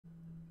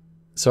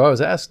So I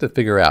was asked to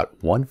figure out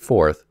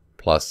 1/4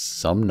 plus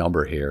some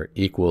number here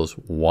equals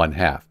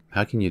 1/2.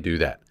 How can you do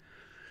that?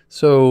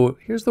 So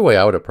here's the way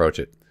I would approach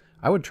it.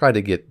 I would try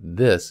to get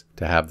this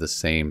to have the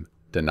same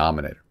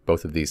denominator.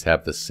 Both of these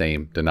have the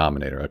same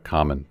denominator, a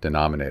common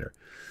denominator.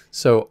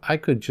 So I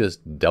could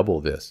just double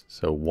this.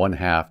 So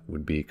 1/2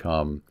 would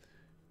become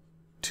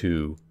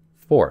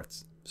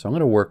 2/4. So I'm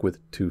going to work with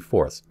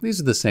 2/4. These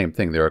are the same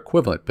thing. They're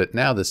equivalent, but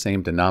now the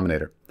same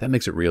denominator. That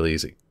makes it real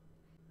easy.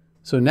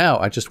 So now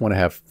I just want to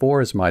have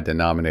 4 as my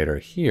denominator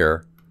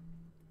here,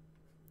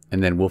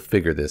 and then we'll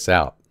figure this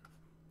out.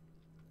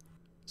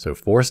 So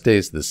 4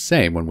 stays the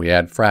same. When we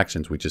add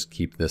fractions, we just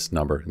keep this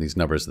number, these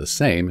numbers the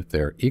same if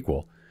they're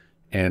equal.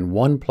 And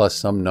 1 plus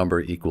some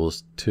number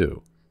equals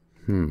 2.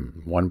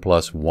 1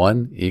 plus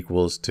 1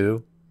 equals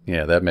 2?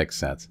 Yeah, that makes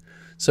sense.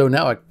 So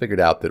now I figured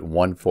out that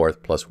 1/4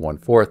 plus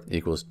 1/4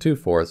 equals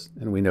 2/4,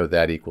 and we know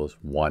that equals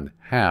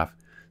 1/2.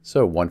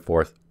 So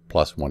 1/4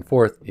 plus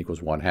 1/4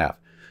 equals 1/2.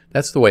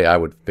 That's the way I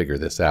would figure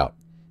this out.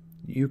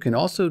 You can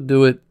also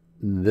do it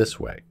this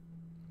way.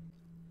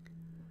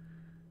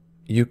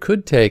 You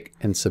could take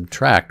and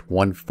subtract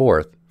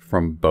 1/4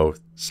 from both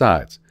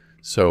sides.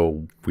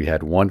 So we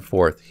had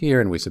 1/4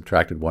 here and we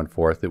subtracted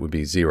 1/4, it would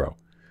be 0.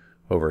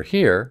 Over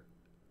here,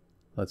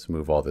 let's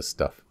move all this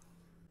stuff.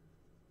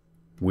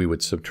 We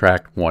would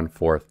subtract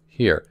 1/4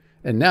 here.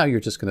 And now you're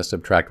just going to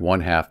subtract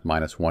 1/2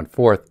 minus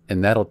 1/4,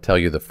 and that'll tell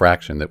you the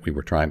fraction that we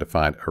were trying to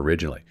find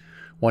originally.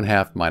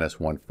 1/2 minus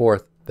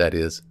 1/4, that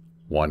is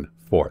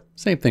 1/4.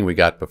 Same thing we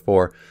got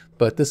before,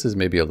 but this is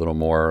maybe a little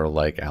more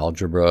like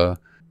algebra.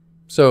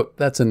 So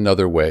that's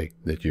another way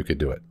that you could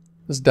do it.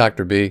 This is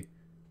Dr. B.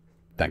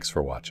 Thanks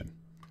for watching.